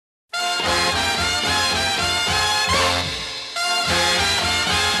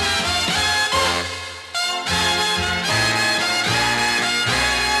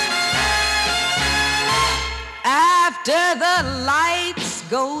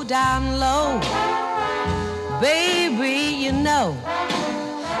go down low, baby, you know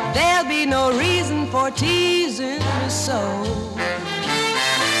there'll be no reason for teasing me so.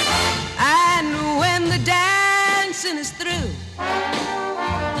 And when the dancing is through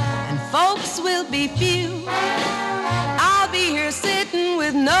and folks will be few, I'll be here sitting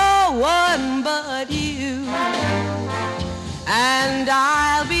with no one but you, and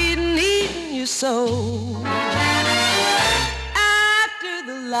I'll be needing you so. After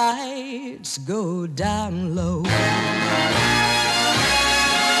the lights go down low,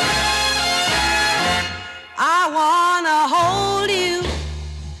 I wanna hold you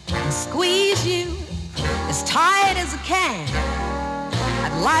and squeeze you as tight as I can.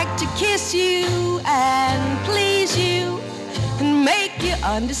 I'd like to kiss you and please you and make you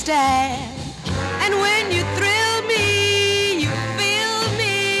understand. And when you thrill me, you fill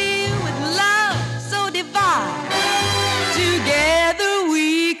me with love so divine. Together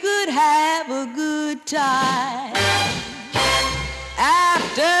we could have a good time.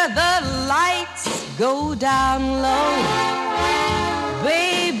 After the lights go down low,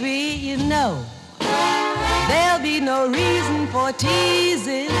 baby, you know there'll be no reason for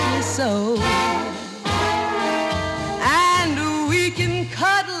teasing me so. And we can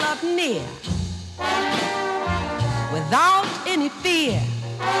cuddle up near without any fear,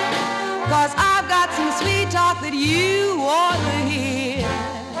 'cause I've got some sweet talk that you ought to hear,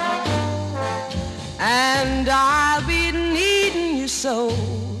 and I'll be needing you so.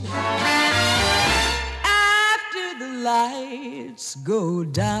 After the lights go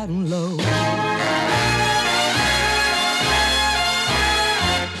down low.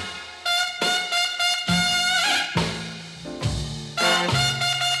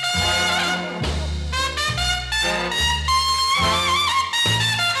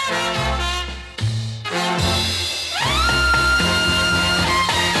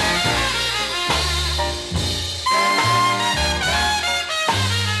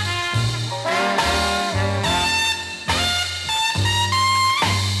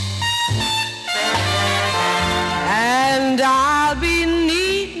 I'll be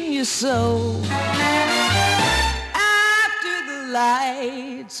needing you so. After the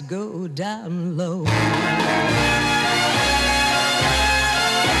lights go down low,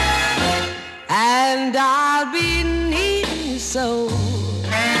 and I'll be needing you so.